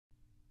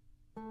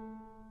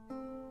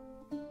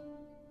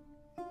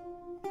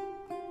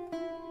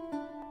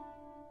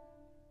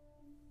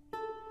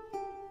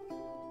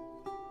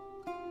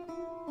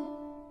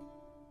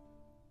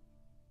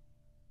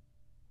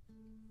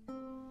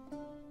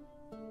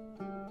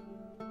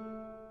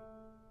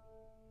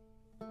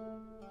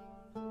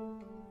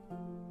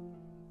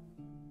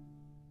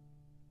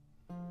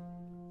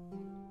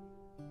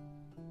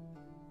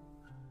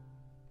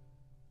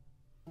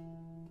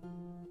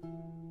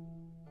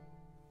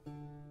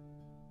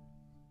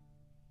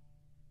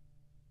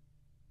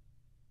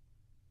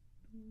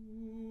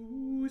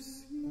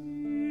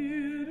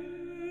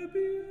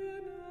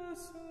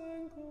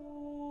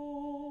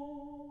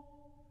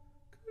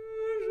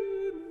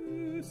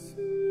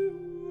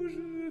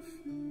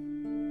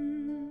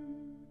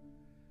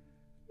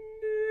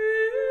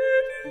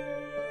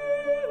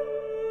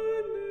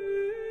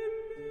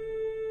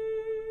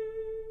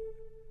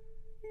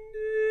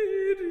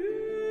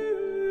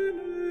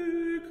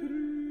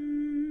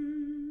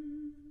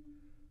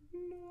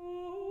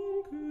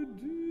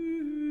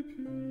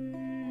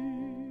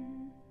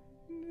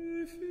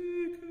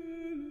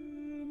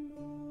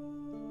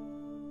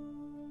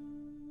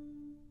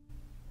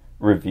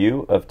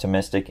Review of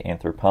Thomistic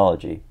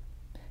Anthropology.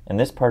 In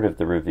this part of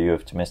the review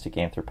of Thomistic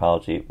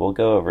Anthropology, we'll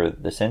go over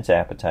the sense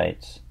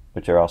appetites,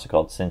 which are also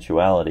called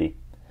sensuality,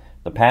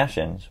 the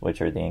passions,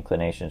 which are the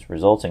inclinations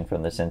resulting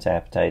from the sense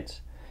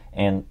appetites,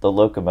 and the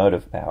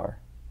locomotive power.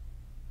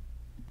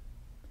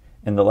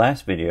 In the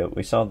last video,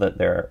 we saw that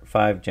there are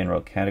 5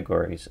 general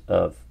categories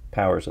of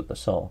powers of the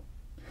soul.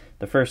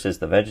 The first is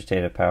the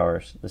vegetative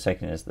powers, the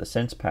second is the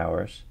sense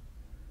powers,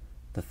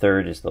 the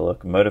third is the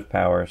locomotive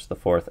powers, the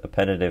fourth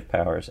appetitive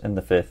powers, and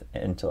the fifth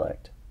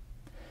intellect.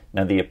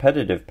 Now the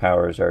appetitive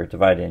powers are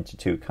divided into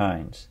 2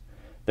 kinds.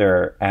 There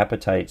are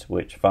appetites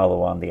which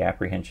follow on the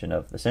apprehension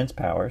of the sense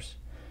powers,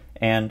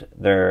 and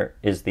there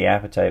is the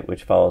appetite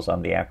which follows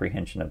on the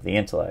apprehension of the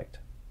intellect.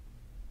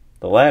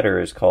 The latter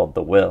is called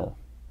the will,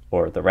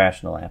 or the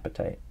rational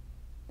appetite.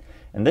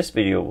 In this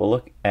video we'll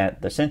look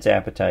at the sense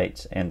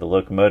appetites and the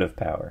locomotive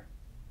power.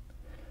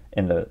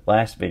 In the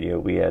last video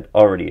we had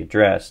already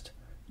addressed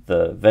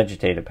the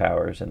vegetative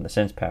powers and the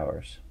sense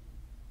powers.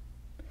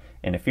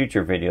 In a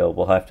future video,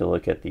 we'll have to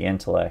look at the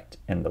intellect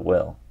and the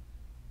will.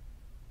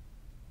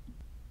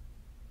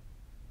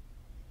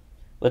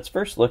 Let's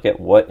first look at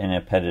what an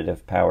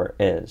appetitive power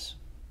is.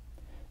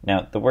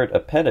 Now, the word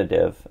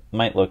appetitive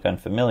might look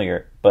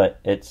unfamiliar, but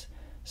it's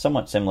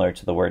somewhat similar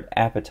to the word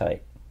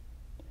appetite.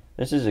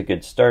 This is a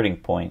good starting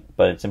point,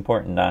 but it's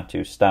important not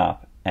to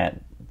stop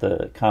at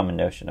the common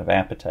notion of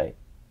appetite.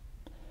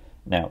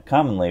 Now,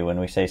 commonly when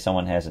we say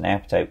someone has an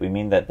appetite, we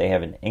mean that they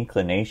have an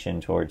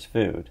inclination towards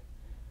food.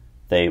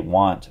 They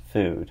want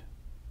food.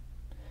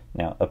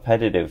 Now,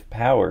 appetitive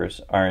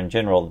powers are in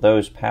general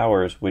those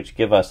powers which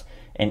give us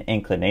an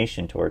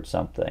inclination towards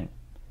something,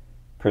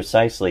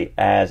 precisely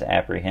as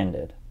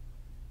apprehended.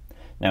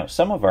 Now,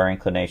 some of our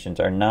inclinations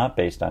are not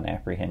based on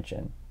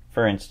apprehension.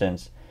 For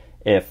instance,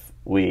 if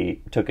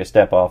we took a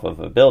step off of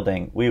a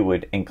building, we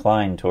would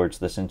incline towards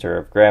the center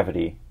of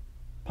gravity,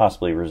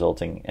 possibly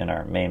resulting in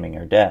our maiming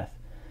or death.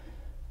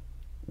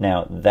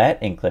 Now,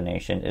 that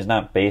inclination is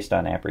not based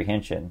on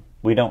apprehension.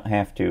 We don't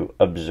have to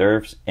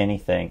observe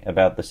anything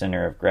about the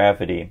center of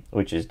gravity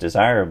which is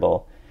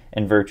desirable,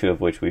 in virtue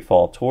of which we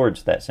fall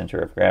towards that center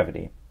of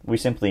gravity. We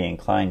simply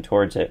incline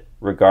towards it,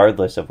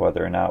 regardless of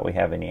whether or not we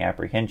have any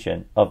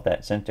apprehension of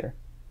that center.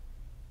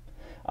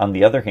 On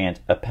the other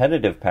hand,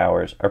 appetitive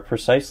powers are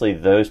precisely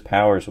those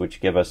powers which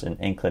give us an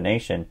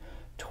inclination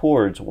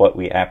towards what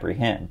we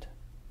apprehend.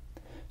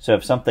 So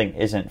if something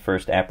isn't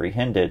first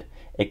apprehended,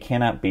 it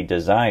cannot be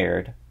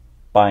desired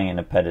by an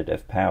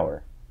appetitive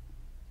power.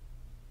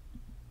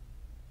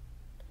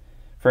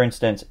 For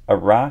instance, a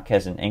rock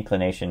has an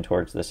inclination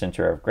towards the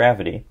center of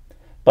gravity,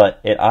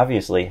 but it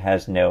obviously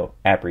has no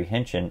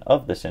apprehension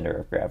of the center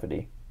of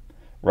gravity.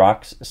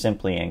 Rocks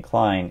simply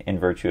incline in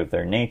virtue of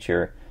their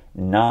nature,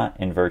 not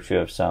in virtue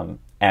of some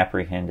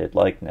apprehended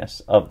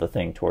likeness of the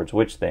thing towards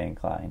which they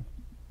incline.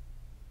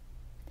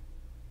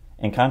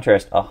 In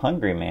contrast, a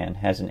hungry man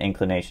has an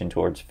inclination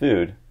towards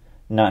food,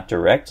 not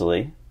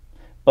directly,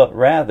 but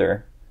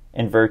rather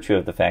in virtue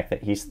of the fact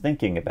that he's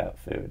thinking about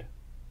food.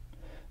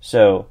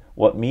 So,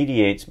 what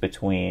mediates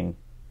between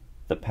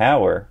the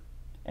power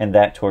and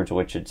that towards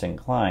which it's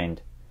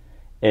inclined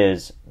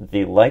is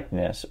the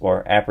likeness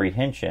or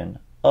apprehension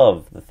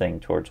of the thing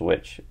towards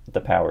which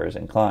the power is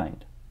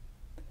inclined.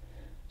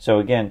 So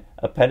again,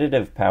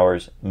 appetitive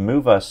powers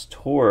move us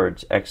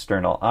towards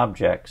external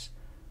objects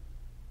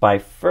by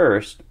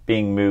first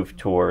being moved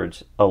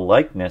towards a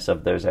likeness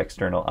of those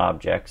external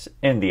objects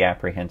in the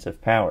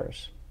apprehensive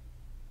powers.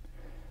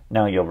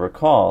 Now you'll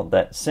recall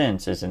that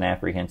sense is an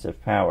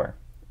apprehensive power.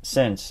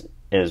 Sense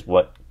is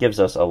what gives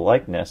us a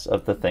likeness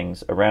of the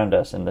things around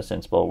us in the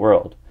sensible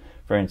world.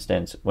 For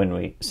instance, when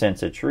we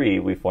sense a tree,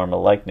 we form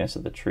a likeness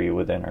of the tree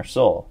within our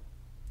soul.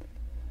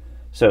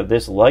 So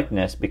this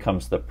likeness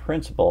becomes the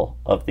principle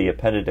of the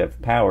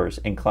appetitive powers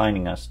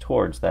inclining us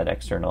towards that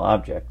external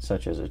object,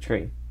 such as a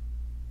tree.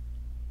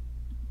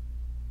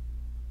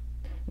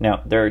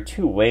 Now, there are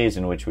two ways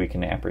in which we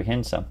can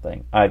apprehend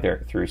something,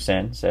 either through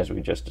sense, as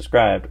we just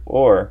described,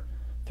 or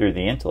through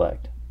the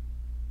intellect.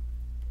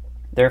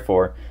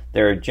 Therefore,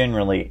 there are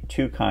generally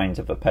two kinds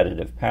of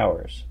appetitive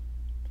powers.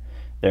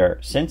 There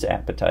are sense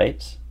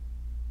appetites,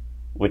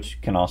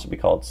 which can also be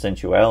called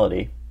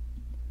sensuality,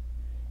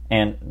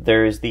 and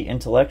there is the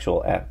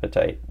intellectual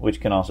appetite, which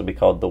can also be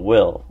called the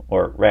will,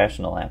 or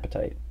rational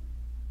appetite.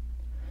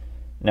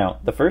 Now,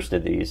 the first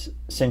of these,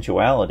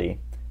 sensuality,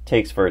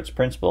 takes for its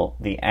principle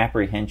the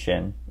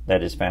apprehension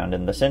that is found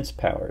in the sense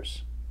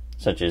powers,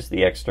 such as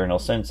the external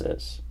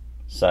senses,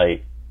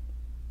 sight,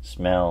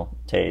 smell,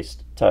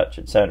 taste, touch,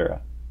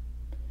 etc.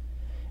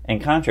 In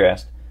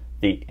contrast,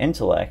 the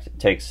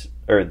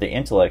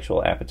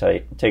intellectual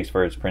appetite takes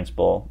for its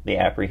principle the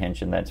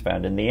apprehension that's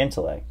found in the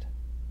intellect.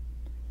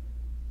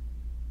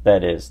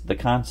 That is, the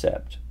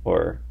concept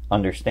or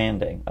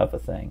understanding of a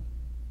thing.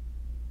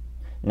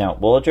 Now,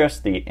 we'll address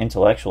the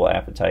intellectual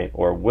appetite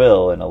or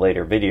will in a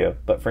later video,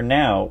 but for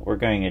now, we're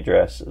going to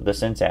address the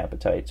sense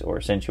appetites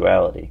or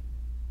sensuality.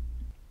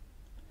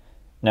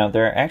 Now,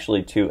 there are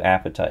actually two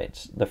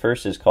appetites. The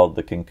first is called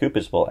the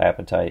concupiscible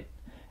appetite,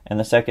 and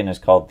the second is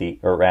called the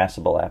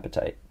irascible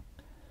appetite.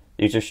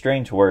 These are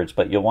strange words,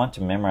 but you'll want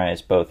to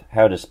memorize both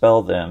how to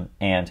spell them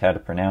and how to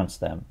pronounce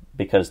them,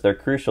 because they're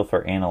crucial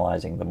for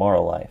analyzing the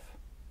moral life.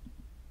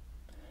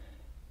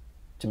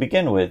 To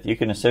begin with, you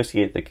can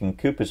associate the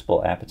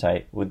concupiscible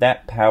appetite with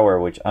that power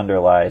which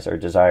underlies our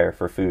desire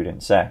for food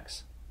and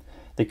sex.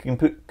 The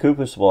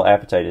concupiscible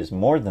appetite is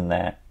more than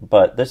that,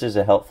 but this is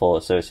a helpful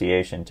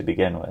association to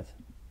begin with.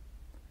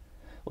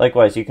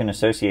 Likewise, you can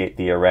associate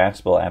the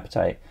irascible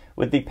appetite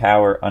with the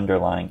power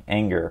underlying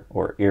anger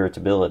or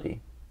irritability,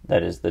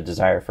 that is, the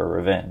desire for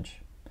revenge.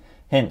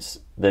 Hence,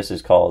 this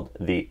is called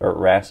the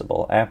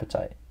irascible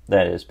appetite,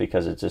 that is,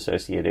 because it's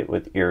associated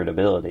with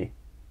irritability.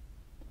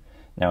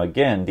 Now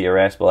again, the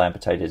irascible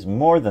appetite is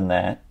more than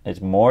that. It's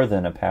more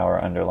than a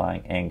power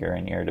underlying anger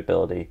and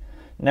irritability.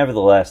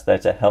 Nevertheless,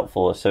 that's a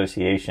helpful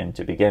association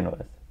to begin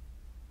with.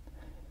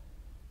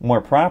 More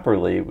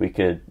properly, we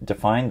could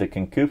define the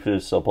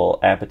concupiscible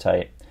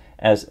appetite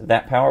as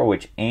that power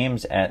which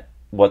aims at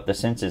what the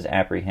senses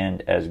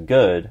apprehend as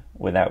good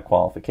without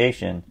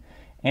qualification,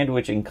 and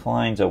which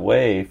inclines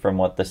away from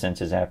what the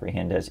senses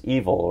apprehend as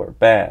evil or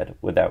bad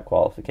without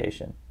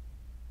qualification.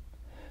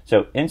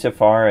 So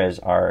insofar as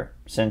our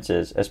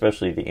senses,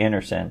 especially the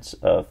inner sense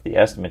of the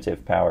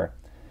estimative power,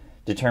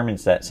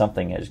 determines that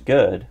something is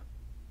good,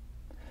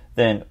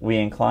 then we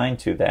incline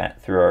to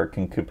that through our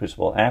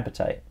concupiscible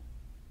appetite.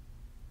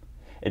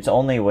 It's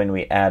only when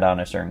we add on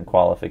a certain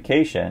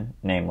qualification,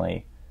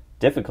 namely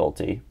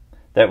difficulty,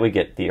 that we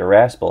get the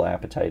irascible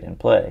appetite in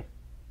play.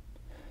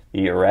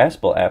 The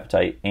irascible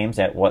appetite aims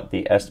at what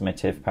the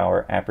estimative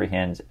power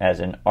apprehends as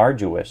an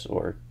arduous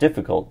or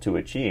difficult to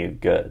achieve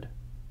good.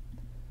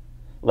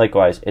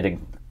 Likewise, it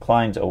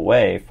inclines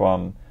away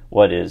from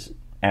what is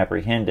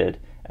apprehended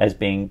as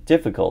being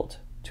difficult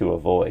to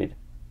avoid,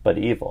 but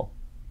evil.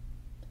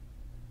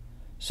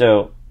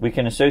 So, we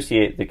can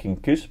associate the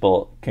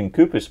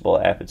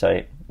concupiscible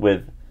appetite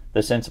with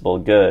the sensible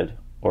good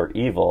or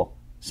evil,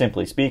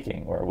 simply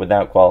speaking, or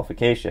without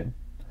qualification.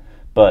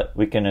 But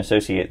we can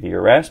associate the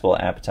irascible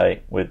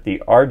appetite with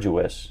the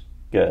arduous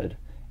good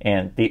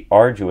and the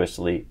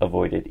arduously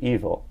avoided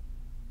evil.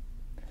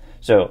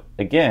 So,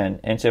 again,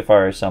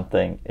 insofar as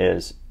something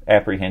is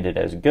apprehended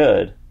as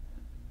good,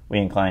 we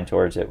incline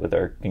towards it with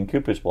our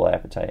concupiscible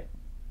appetite.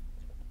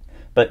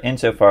 But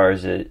insofar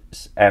as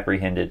it's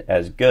apprehended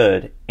as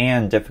good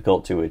and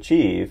difficult to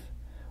achieve,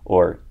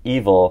 or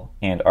evil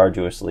and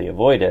arduously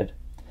avoided,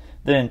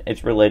 then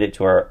it's related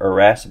to our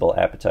irascible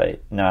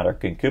appetite, not our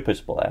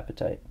concupiscible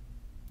appetite,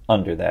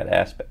 under that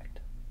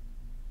aspect.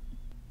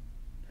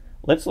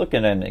 Let's look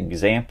at an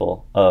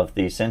example of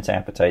the sense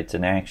appetites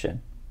in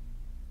action.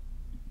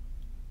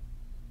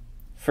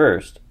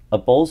 First, a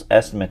bull's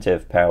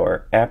estimative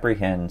power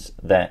apprehends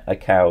that a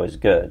cow is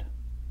good.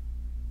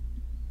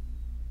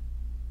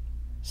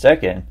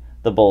 Second,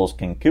 the bull's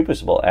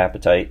concupiscible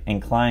appetite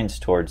inclines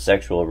towards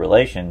sexual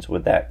relations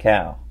with that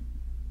cow.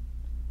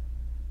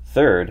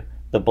 Third,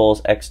 the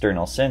bull's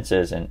external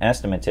senses and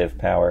estimative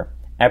power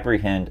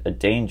apprehend a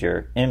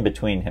danger in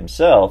between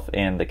himself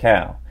and the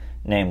cow,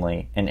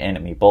 namely an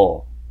enemy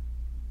bull.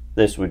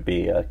 This would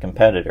be a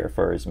competitor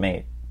for his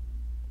mate.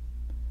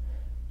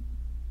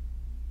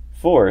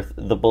 Fourth,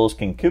 the bull's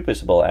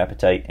concupiscible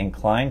appetite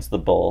inclines the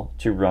bull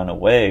to run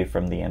away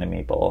from the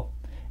enemy bull,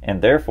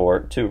 and therefore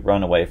to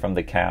run away from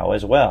the cow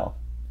as well.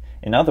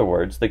 In other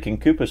words, the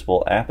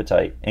concupiscible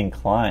appetite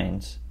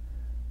inclines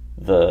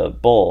the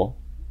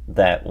bull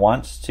that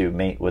wants to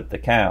mate with the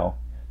cow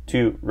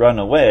to run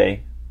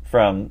away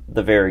from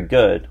the very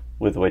good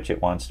with which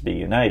it wants to be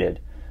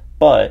united,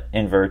 but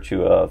in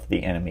virtue of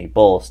the enemy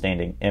bull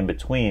standing in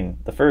between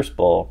the first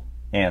bull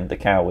and the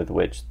cow with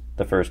which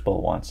the first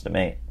bull wants to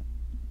mate.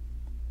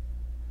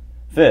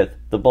 Fifth,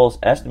 the bull's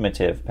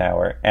estimative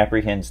power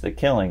apprehends the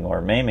killing or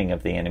maiming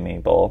of the enemy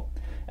bull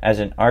as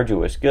an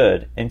arduous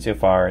good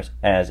insofar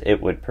as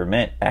it would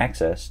permit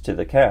access to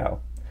the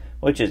cow,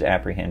 which is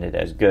apprehended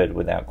as good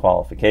without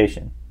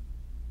qualification.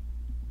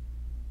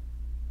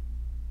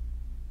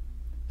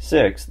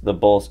 6. The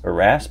bull's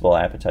irascible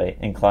appetite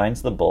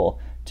inclines the bull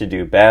to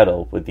do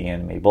battle with the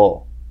enemy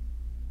bull.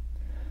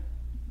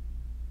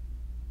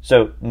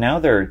 So now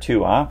there are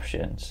two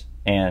options,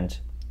 and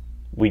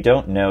we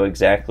don't know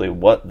exactly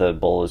what the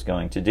bull is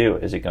going to do.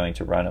 Is it going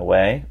to run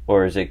away,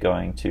 or is it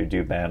going to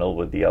do battle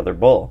with the other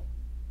bull?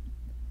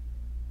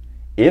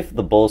 If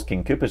the bull's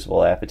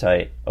concupiscible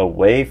appetite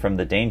away from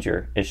the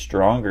danger is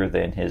stronger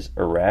than his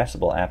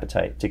irascible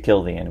appetite to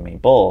kill the enemy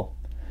bull,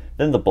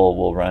 then the bull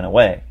will run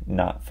away,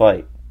 not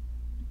fight.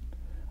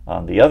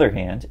 On the other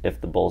hand,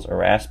 if the bull's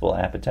irascible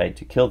appetite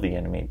to kill the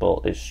enemy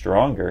bull is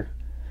stronger,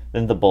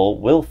 then the bull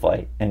will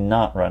fight and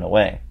not run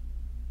away.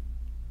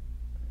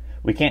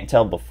 We can't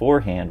tell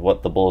beforehand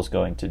what the bull is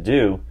going to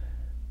do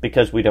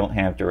because we don't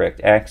have direct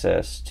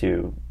access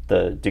to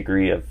the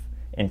degree of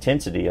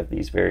intensity of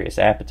these various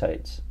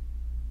appetites.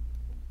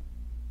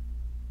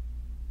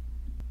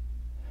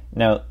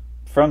 Now,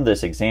 from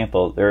this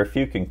example, there are a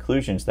few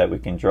conclusions that we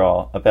can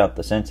draw about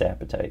the sense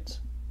appetites.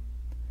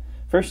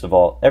 First of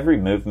all, every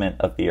movement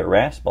of the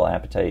irascible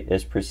appetite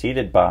is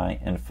preceded by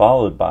and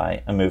followed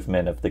by a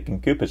movement of the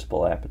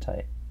concupiscible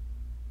appetite.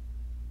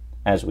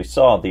 As we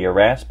saw, the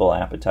irascible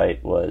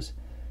appetite was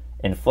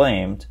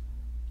inflamed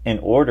in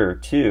order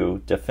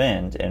to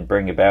defend and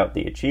bring about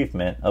the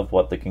achievement of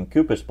what the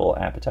concupiscible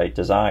appetite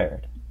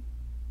desired.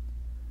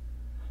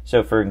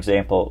 So, for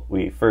example,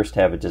 we first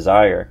have a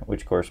desire,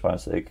 which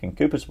corresponds to the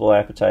concupiscible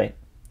appetite,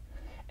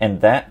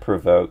 and that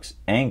provokes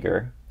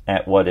anger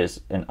at what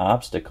is an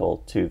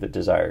obstacle to the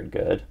desired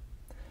good,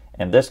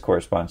 and this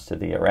corresponds to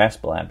the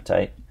irascible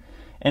appetite.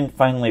 And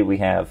finally, we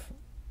have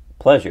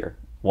pleasure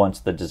once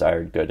the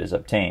desired good is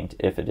obtained,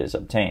 if it is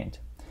obtained.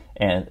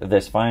 And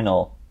this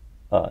final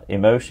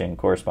emotion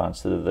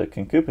corresponds to the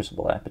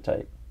concupiscible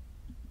appetite.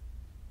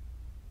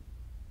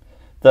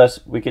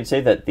 Thus, we can say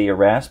that the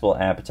irascible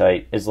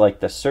appetite is like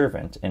the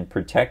servant and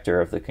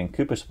protector of the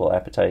concupiscible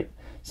appetite,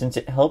 since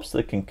it helps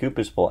the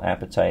concupiscible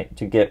appetite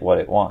to get what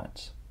it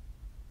wants.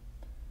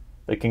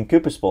 The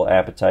concupiscible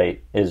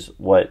appetite is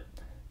what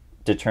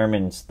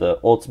determines the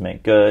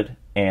ultimate good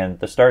and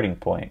the starting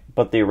point,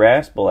 but the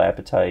irascible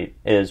appetite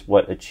is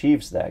what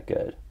achieves that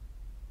good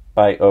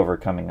by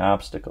overcoming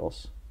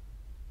obstacles.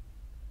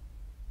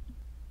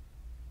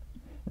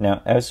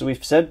 Now, as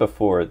we've said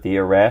before, the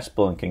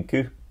irascible and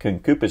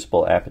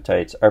concupiscible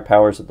appetites are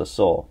powers of the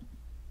soul.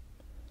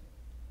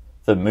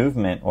 The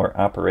movement or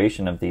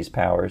operation of these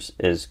powers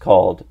is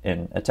called,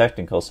 in a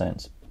technical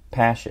sense,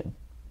 passion.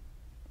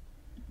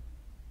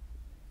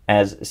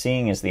 As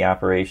seeing is the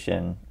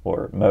operation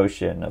or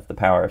motion of the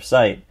power of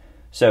sight,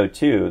 so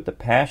too the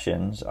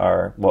passions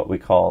are what we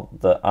call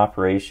the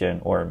operation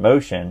or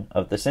motion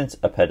of the sense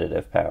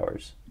appetitive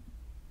powers.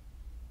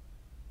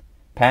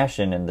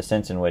 Passion, in the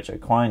sense in which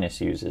Aquinas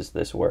uses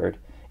this word,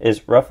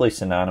 is roughly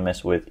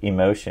synonymous with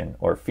emotion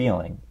or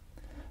feeling,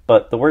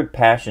 but the word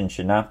passion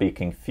should not be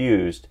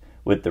confused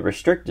with the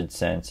restricted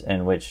sense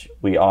in which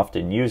we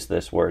often use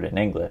this word in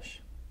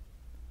English.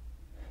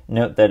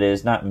 Note that it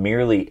is not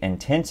merely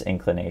intense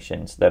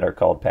inclinations that are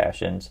called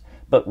passions,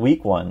 but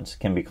weak ones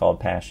can be called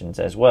passions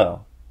as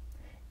well.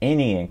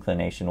 Any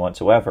inclination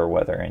whatsoever,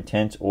 whether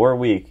intense or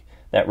weak,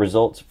 that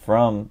results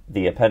from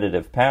the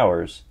appetitive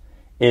powers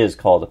is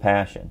called a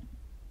passion.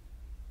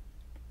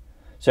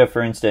 So,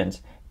 for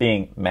instance,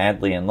 being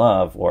madly in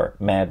love or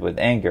mad with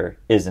anger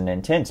is an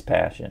intense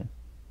passion.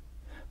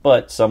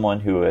 But someone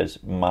who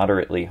is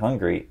moderately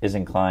hungry is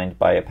inclined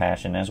by a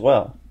passion as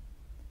well.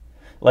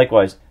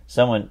 Likewise,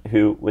 someone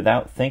who,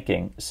 without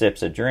thinking,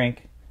 sips a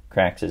drink,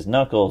 cracks his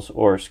knuckles,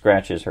 or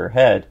scratches her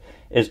head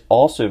is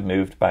also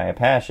moved by a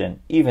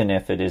passion, even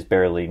if it is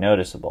barely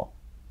noticeable.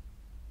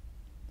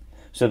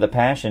 So the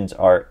passions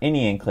are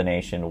any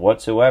inclination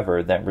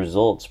whatsoever that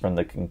results from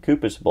the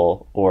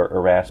concupiscible or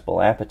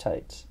irascible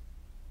appetites.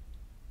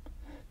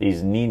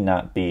 These need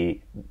not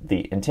be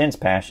the intense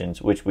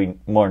passions which we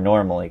more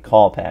normally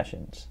call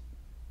passions.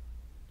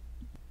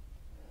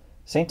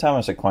 St.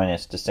 Thomas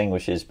Aquinas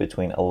distinguishes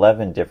between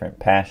 11 different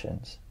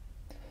passions.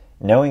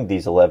 Knowing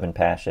these 11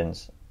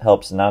 passions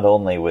helps not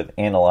only with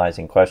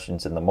analyzing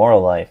questions in the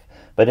moral life,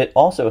 but it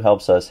also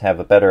helps us have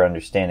a better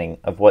understanding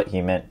of what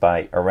he meant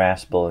by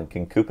irascible and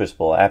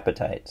concupiscible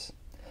appetites,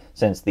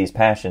 since these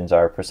passions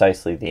are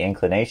precisely the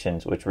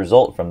inclinations which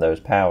result from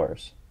those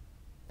powers.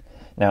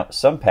 Now,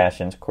 some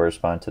passions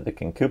correspond to the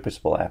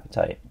concupiscible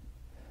appetite.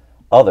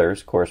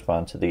 Others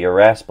correspond to the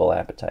irascible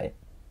appetite.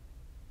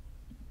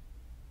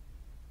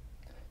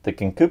 The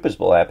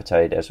concupiscible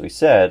appetite, as we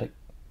said,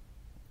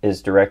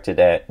 is directed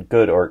at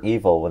good or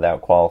evil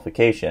without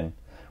qualification,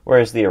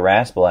 whereas the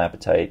irascible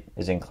appetite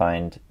is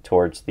inclined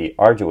towards the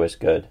arduous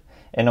good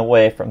and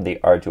away from the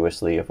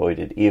arduously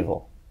avoided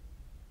evil.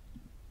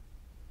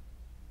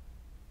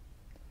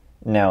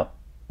 Now,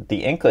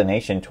 the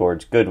inclination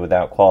towards good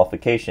without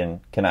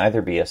qualification can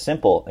either be a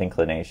simple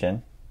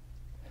inclination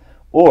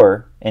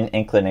or an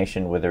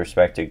inclination with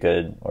respect to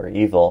good or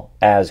evil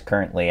as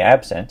currently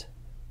absent,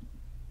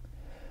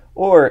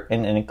 or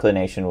an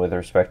inclination with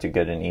respect to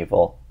good and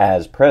evil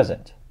as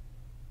present.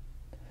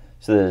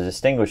 So the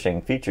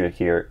distinguishing feature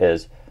here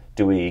is,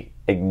 do we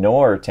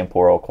ignore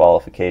temporal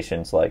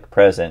qualifications like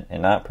present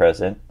and not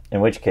present,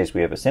 in which case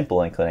we have a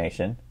simple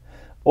inclination,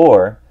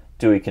 or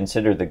do we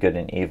consider the good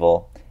and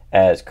evil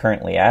as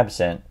currently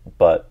absent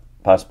but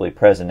possibly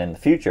present in the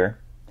future,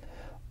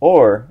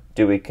 or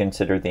do we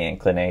consider the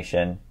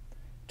inclination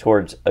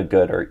towards a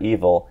good or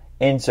evil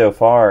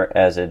insofar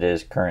as it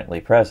is currently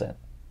present?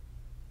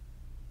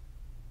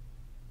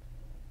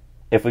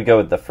 If we go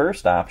with the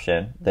first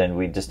option, then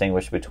we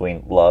distinguish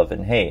between love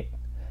and hate.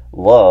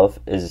 Love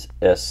is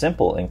a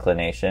simple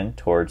inclination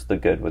towards the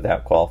good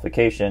without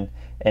qualification,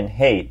 and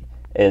hate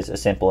is a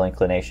simple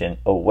inclination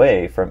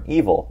away from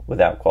evil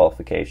without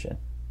qualification.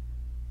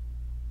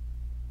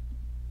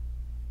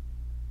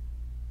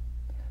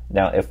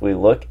 Now, if we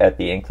look at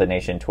the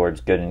inclination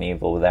towards good and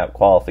evil without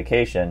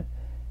qualification,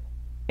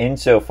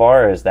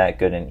 insofar as that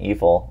good and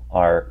evil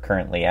are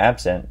currently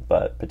absent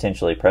but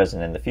potentially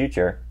present in the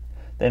future,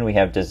 then we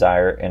have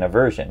desire and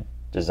aversion.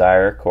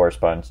 Desire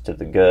corresponds to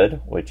the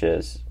good, which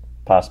is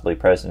possibly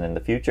present in the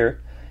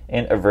future,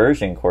 and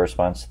aversion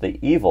corresponds to the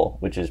evil,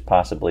 which is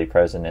possibly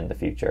present in the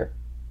future.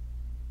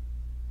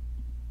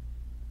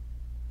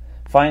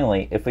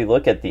 Finally, if we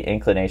look at the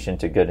inclination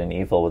to good and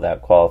evil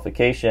without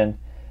qualification,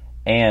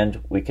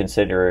 and we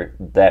consider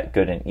that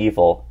good and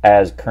evil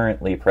as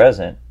currently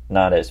present,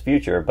 not as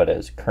future, but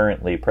as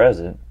currently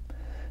present,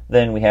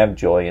 then we have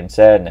joy and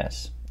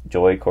sadness.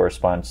 Joy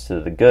corresponds to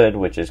the good,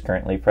 which is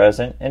currently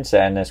present, and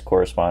sadness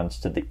corresponds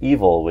to the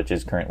evil, which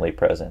is currently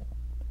present.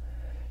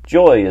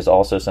 Joy is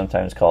also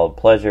sometimes called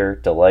pleasure,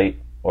 delight,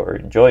 or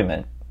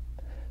enjoyment.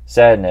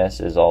 Sadness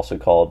is also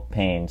called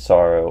pain,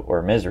 sorrow,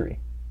 or misery.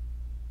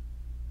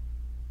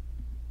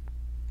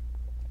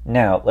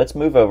 Now, let's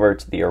move over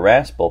to the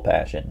irascible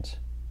passions.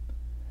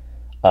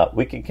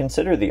 We can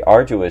consider the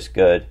arduous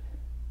good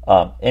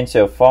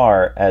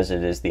insofar as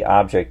it is the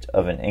object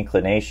of an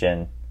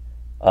inclination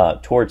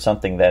towards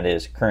something that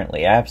is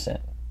currently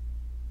absent,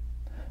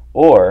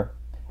 or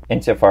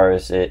insofar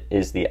as it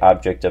is the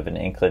object of an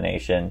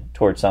inclination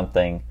towards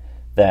something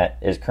that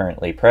is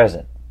currently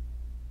present.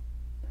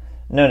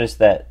 Notice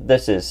that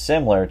this is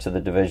similar to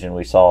the division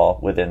we saw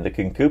within the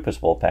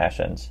concupiscible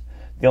passions.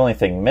 The only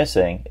thing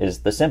missing is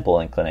the simple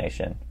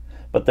inclination,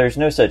 but there's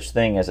no such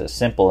thing as a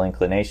simple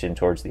inclination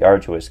towards the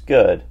arduous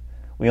good.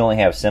 We only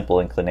have simple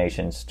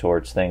inclinations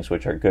towards things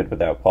which are good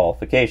without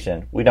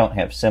qualification. We don't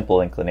have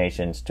simple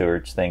inclinations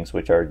towards things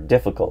which are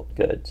difficult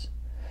goods.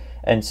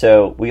 And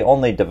so we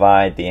only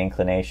divide the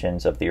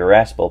inclinations of the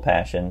irascible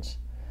passions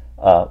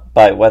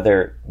by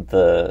whether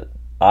the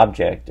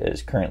object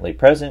is currently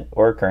present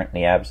or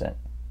currently absent.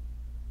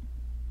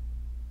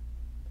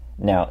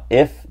 Now,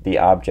 if the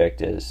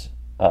object is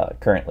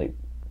currently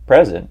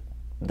present,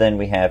 then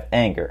we have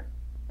anger.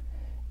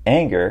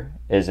 Anger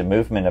is a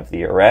movement of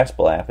the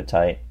irascible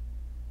appetite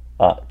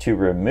to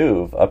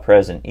remove a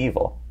present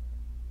evil.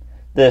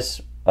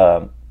 This,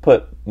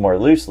 put more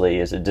loosely,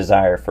 is a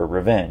desire for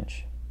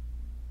revenge.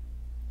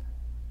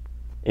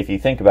 If you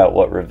think about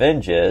what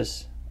revenge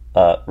is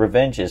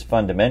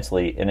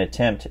fundamentally an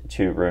attempt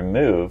to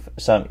remove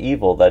some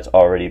evil that's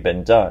already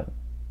been done.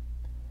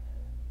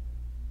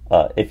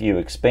 If you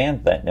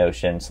expand that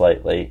notion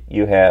slightly,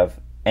 you have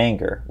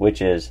anger,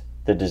 which is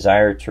the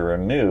desire to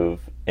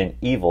remove an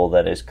evil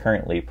that is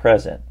currently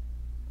present.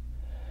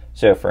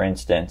 So, for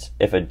instance,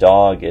 if a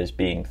dog is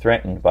being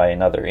threatened by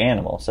another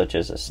animal, such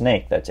as a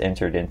snake that's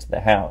entered into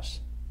the house,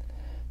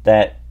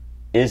 that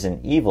is an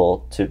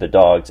evil to the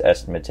dog's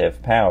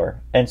estimative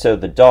power, and so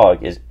the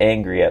dog is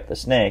angry at the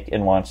snake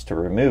and wants to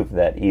remove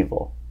that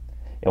evil.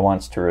 It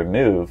wants to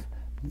remove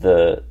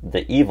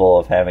the evil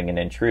of having an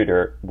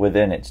intruder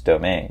within its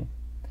domain.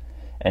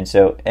 And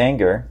so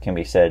anger can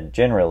be said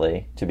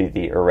generally to be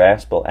the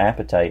irascible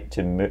appetite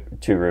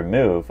to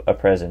remove a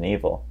present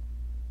evil.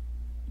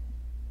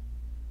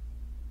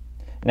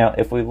 Now,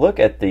 if we look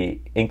at the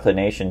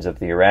inclinations of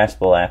the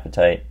irascible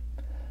appetite,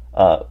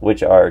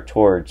 which are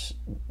towards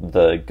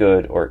the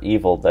good or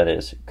evil that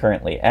is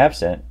currently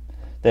absent,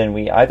 then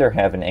we either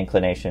have an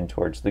inclination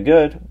towards the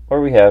good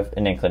or we have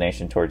an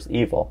inclination towards the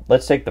evil.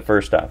 Let's take the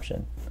first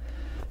option.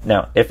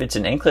 Now, if it's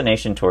an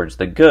inclination towards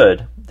the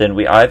good, then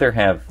we either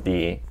have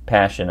the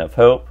passion of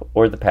hope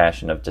or the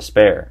passion of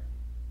despair.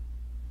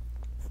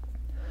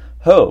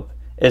 Hope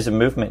is a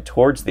movement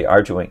towards the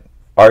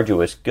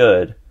arduous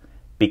good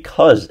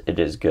because it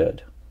is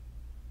good.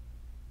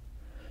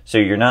 So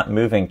you're not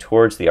moving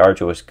towards the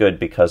arduous good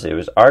because it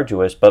was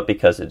arduous, but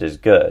because it is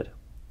good.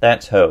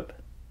 That's hope.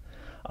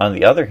 On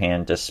the other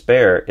hand,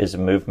 despair is a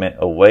movement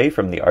away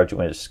from the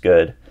arduous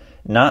good,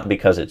 not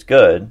because it's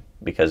good,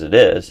 because it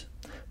is,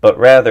 but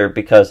rather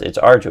because it's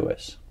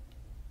arduous.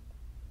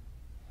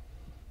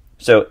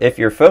 So if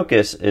your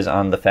focus is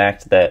on the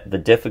fact that the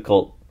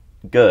difficult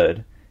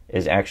good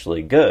is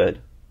actually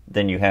good,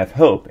 then you have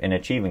hope in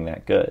achieving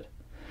that good.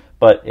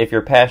 But if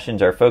your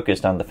passions are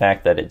focused on the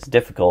fact that it's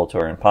difficult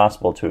or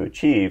impossible to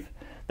achieve,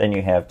 then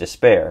you have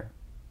despair.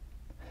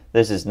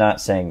 This is not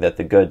saying that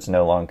the good's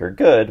no longer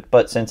good,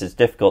 but since it's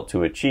difficult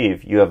to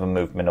achieve, you have a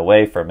movement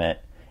away from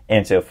it,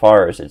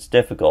 insofar as it's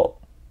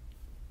difficult.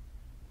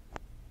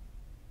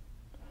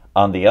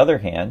 On the other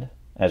hand,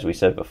 as we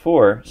said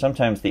before,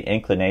 sometimes the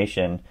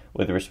inclination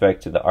with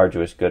respect to the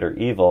arduous good or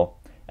evil,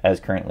 as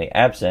currently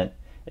absent,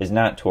 is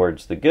not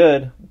towards the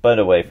good, but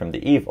away from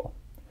the evil.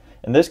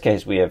 In this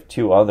case, we have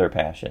two other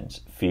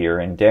passions, fear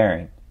and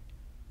daring.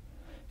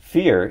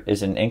 Fear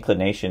is an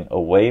inclination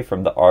away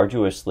from the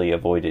arduously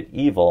avoided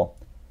evil,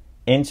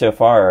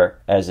 insofar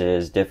as it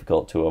is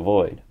difficult to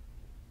avoid.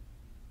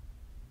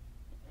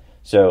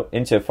 So,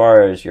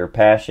 insofar as your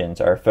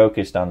passions are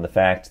focused on the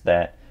fact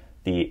that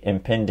the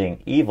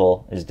impending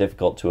evil is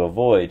difficult to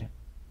avoid,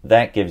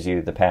 that gives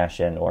you the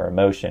passion or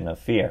emotion of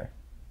fear.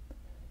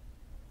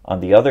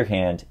 On the other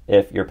hand,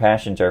 if your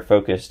passions are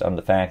focused on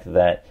the fact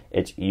that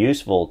it's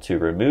useful to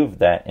remove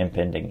that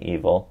impending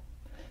evil,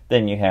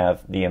 then you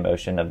have the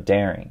emotion of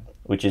daring,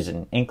 which is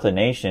an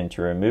inclination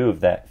to remove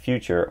that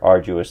future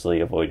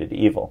arduously avoided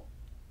evil.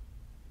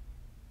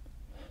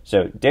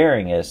 So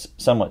daring is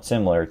somewhat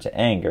similar to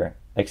anger,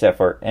 except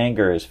for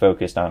anger is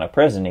focused on a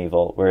present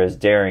evil, whereas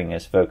daring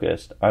is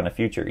focused on a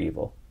future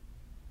evil.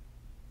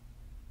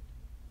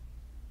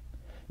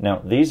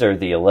 Now, these are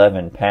the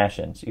 11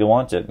 passions. You'll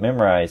want to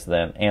memorize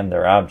them and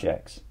their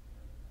objects.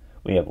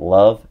 We have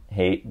love,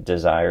 hate,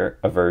 desire,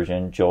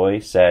 aversion, joy,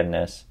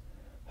 sadness,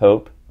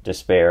 hope,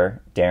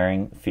 despair,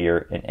 daring,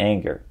 fear, and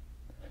anger.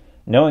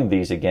 Knowing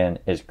these again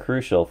is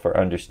crucial for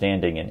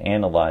understanding and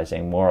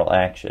analyzing moral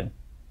action.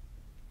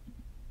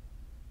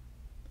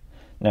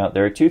 Now,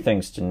 there are two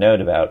things to note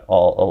about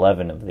all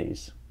 11 of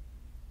these.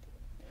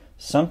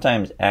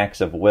 Sometimes acts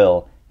of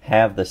will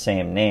have the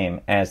same name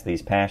as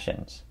these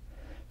passions.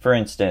 For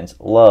instance,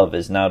 love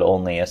is not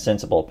only a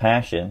sensible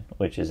passion,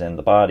 which is in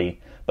the body,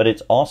 but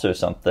it's also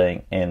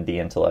something in the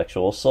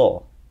intellectual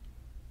soul.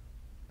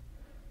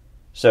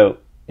 So,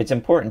 it's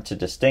important to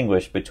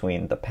distinguish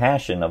between the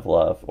passion of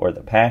love or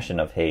the passion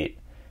of hate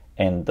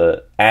and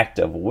the act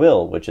of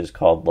will, which is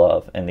called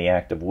love, and the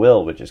act of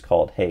will, which is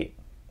called hate.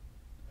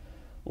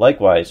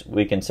 Likewise,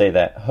 we can say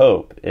that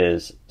hope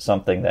is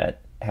something that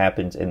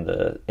happens in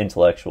the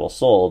intellectual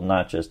soul,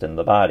 not just in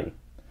the body.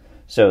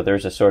 So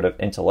there's a sort of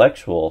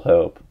intellectual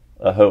hope,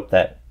 a hope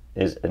that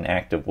is an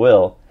act of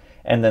will,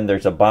 and then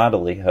there's a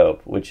bodily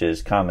hope, which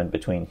is common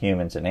between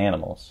humans and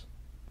animals.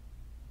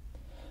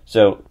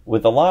 So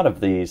with a lot of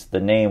these, the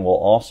name will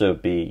also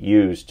be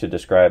used to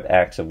describe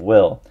acts of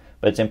will,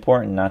 but it's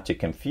important not to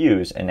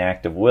confuse an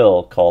act of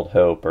will called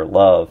hope or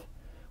love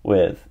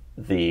with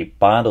the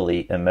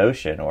bodily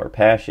emotion or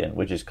passion,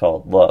 which is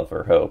called love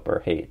or hope or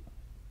hate.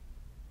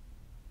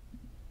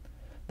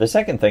 The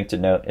second thing to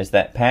note is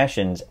that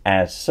passions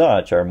as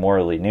such are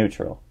morally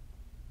neutral.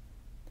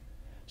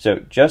 So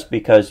just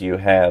because you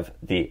have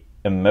the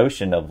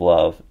emotion of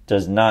love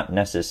does not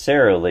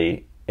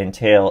necessarily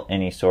entail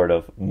any sort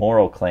of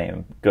moral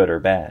claim, good or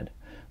bad.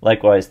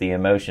 Likewise, the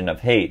emotion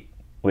of hate,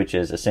 which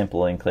is a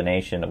simple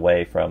inclination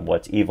away from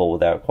what's evil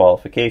without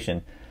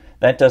qualification,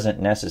 that doesn't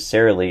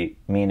necessarily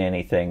mean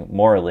anything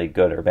morally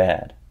good or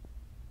bad.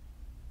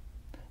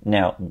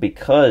 Now,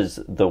 because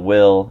the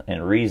will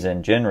and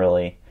reason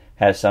generally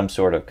has some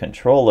sort of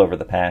control over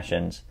the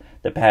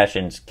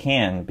passions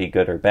can be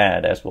good or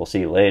bad, as we'll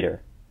see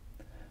later.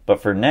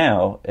 But for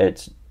now,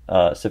 it's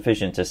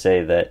sufficient to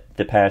say that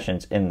the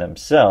passions in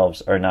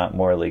themselves are not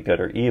morally good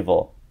or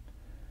evil.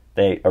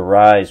 They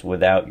arise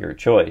without your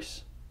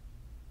choice.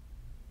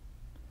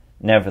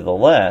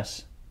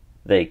 Nevertheless,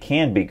 they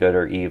can be good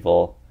or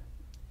evil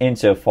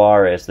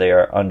insofar as they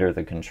are under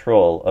the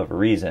control of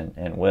reason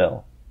and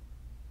will.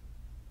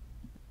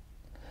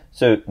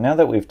 So now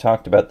that we've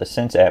talked about the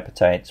sense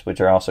appetites, which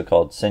are also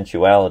called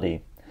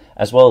sensuality,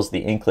 as well as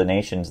the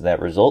inclinations that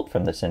result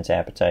from the sense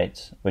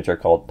appetites, which are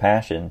called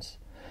passions,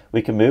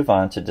 we can move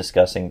on to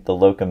discussing the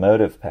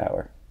locomotive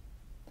power.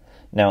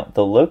 Now,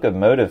 the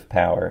locomotive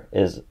power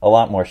is a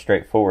lot more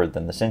straightforward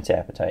than the sense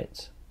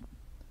appetites.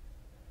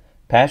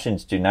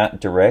 Passions do not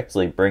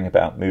directly bring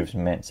about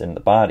movements in the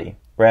body.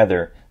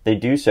 Rather, they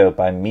do so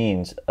by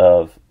means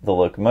of the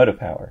locomotive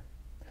power.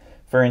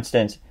 For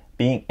instance,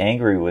 being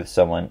angry with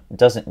someone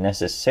doesn't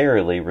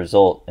necessarily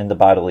result in the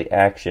bodily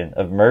action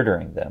of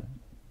murdering them.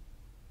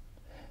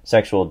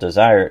 Sexual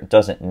desire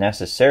doesn't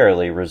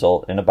necessarily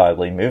result in a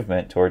bodily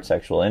movement toward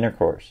sexual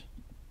intercourse.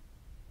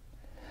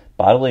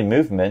 Bodily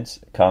movements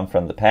come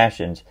from the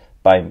passions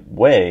by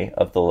way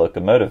of the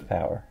locomotive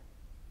power.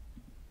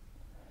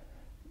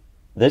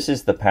 This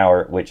is the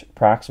power which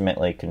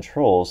proximately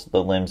controls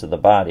the limbs of the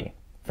body.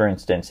 For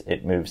instance,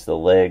 it moves the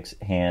legs,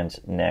 hands,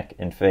 neck,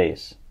 and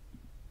face.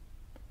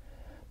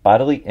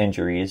 Bodily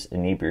injuries,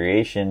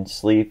 inebriation,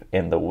 sleep,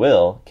 and the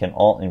will can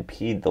all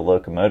impede the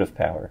locomotive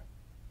power.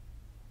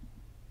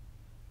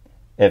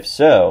 If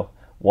so,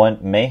 one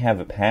may have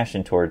a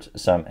passion towards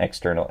some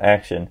external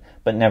action,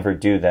 but never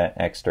do that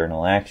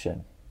external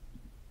action.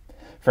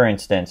 For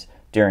instance,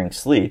 during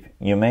sleep,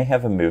 you may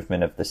have a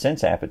movement of the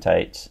sense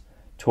appetites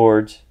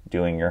towards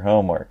doing your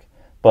homework,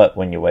 but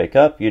when you wake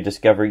up, you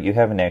discover you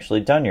haven't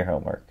actually done your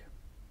homework.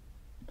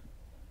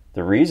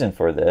 The reason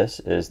for this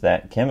is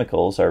that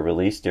chemicals are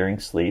released during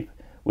sleep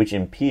which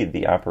impede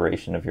the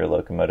operation of your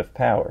locomotive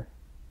power.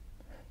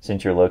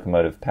 Since your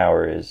locomotive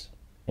power is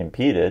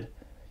impeded,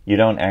 you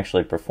don't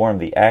actually perform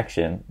the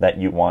action that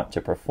you want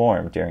to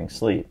perform during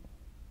sleep.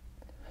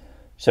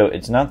 So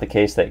it's not the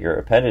case that your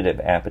appetitive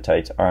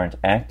appetites aren't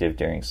active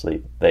during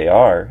sleep. They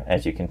are,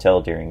 as you can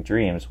tell during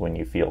dreams when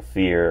you feel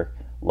fear,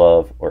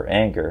 love, or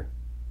anger.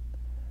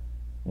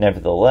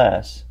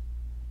 Nevertheless,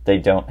 they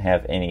don't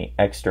have any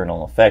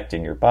external effect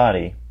in your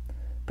body,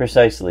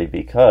 precisely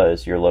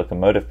because your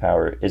locomotive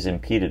power is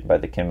impeded by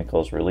the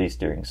chemicals released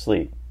during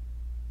sleep.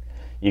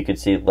 You could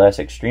see less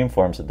extreme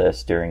forms of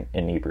this during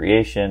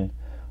inebriation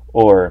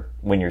or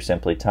when you're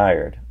simply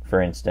tired.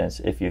 For instance,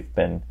 if you've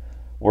been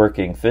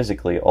working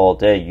physically all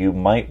day, you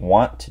might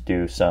want to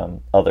do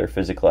some other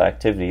physical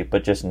activity,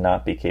 but just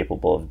not be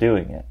capable of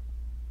doing it.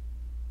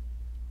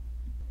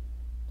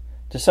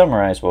 To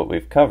summarize what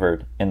we've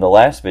covered, in the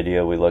last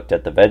video we looked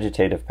at the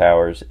vegetative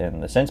powers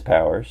and the sense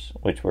powers,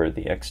 which were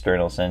the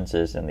external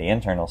senses and the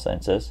internal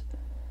senses.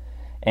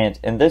 And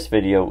in this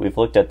video we've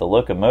looked at the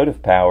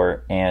locomotive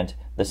power and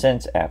the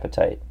sense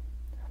appetite.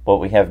 What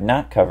we have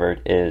not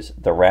covered is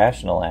the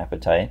rational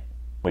appetite,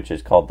 which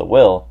is called the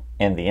will,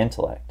 and the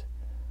intellect.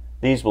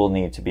 These will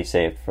need to be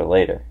saved for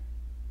later.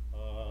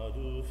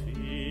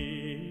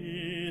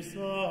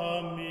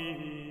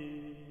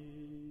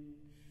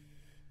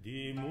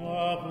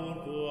 Dis-moi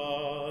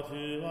pourquoi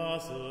tu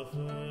as ce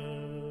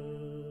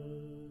feu,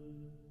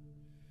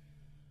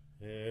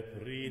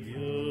 et prie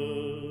Dieu